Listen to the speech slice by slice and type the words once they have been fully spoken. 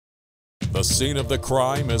The Scene of the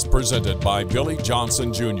Crime is presented by Billy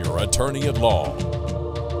Johnson Jr., attorney at law.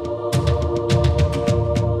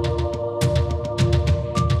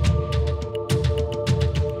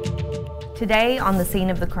 Today on The Scene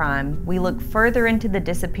of the Crime, we look further into the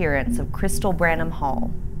disappearance of Crystal Branham Hall.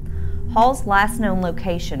 Hall's last known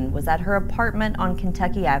location was at her apartment on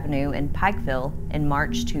Kentucky Avenue in Pikeville in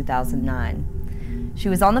March 2009. She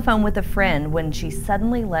was on the phone with a friend when she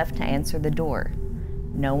suddenly left to answer the door.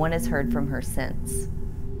 No one has heard from her since.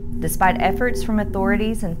 Despite efforts from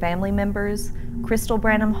authorities and family members, Crystal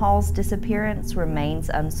Branham Hall's disappearance remains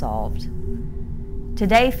unsolved.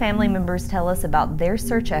 Today, family members tell us about their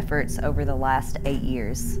search efforts over the last 8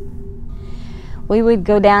 years. We would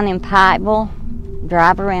go down in Pikeville,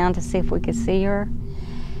 drive around to see if we could see her.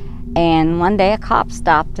 And one day a cop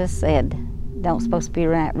stopped us, said, "Don't supposed to be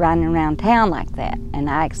riding around town like that." And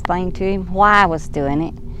I explained to him why I was doing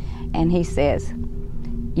it. And he says,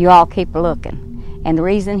 "You all keep looking." And the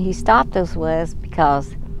reason he stopped us was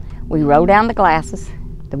because we rolled down the glasses,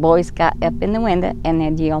 the boys got up in the window, and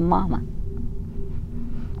they'd yell, "Mama."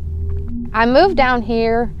 I moved down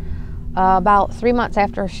here about 3 months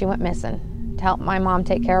after she went missing to help my mom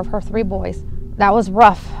take care of her 3 boys. That was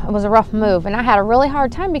rough. It was a rough move, and I had a really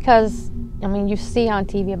hard time because, I mean, you see on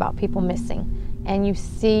TV about people missing, and you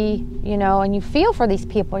see, you know, and you feel for these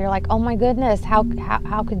people. You're like, oh my goodness, how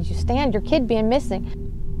could you stand your kid being missing?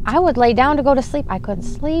 I would lay down to go to sleep. I couldn't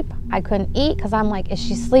sleep. I couldn't eat because I'm like, is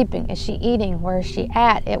she sleeping? Is she eating? Where is she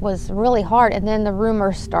at? It was really hard, and then the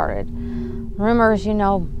rumors started. Rumors, you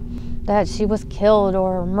know, that she was killed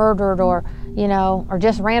or murdered or, you know, or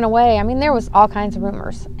just ran away. I mean, there was all kinds of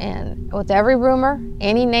rumors. And with every rumor,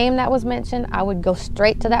 any name that was mentioned, I would go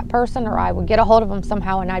straight to that person, or I would get a hold of them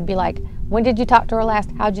somehow, and I'd be like, when did you talk to her last?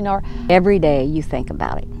 How'd you know her? Every day you think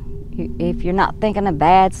about it. If you're not thinking of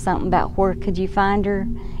bad, something about where could you find her,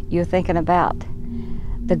 you're thinking about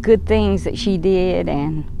the good things that she did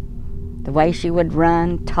and the way she would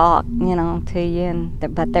run, talk, you know, to you.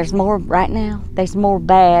 But there's more right now. There's more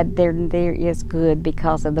bad than there is good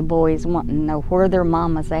because of the boys wanting to know where their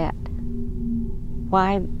mama's at.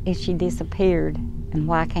 Why is she disappeared? And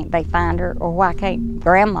why can't they find her? Or why can't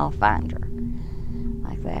Grandma find her?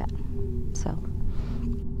 Like that. So.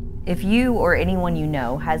 If you or anyone you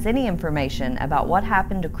know has any information about what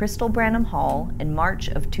happened to Crystal Branham Hall in March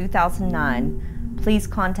of 2009, please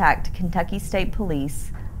contact Kentucky State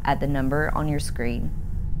Police at the number on your screen.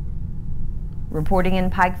 Reporting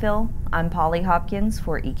in Pikeville, I'm Polly Hopkins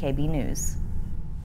for EKB News.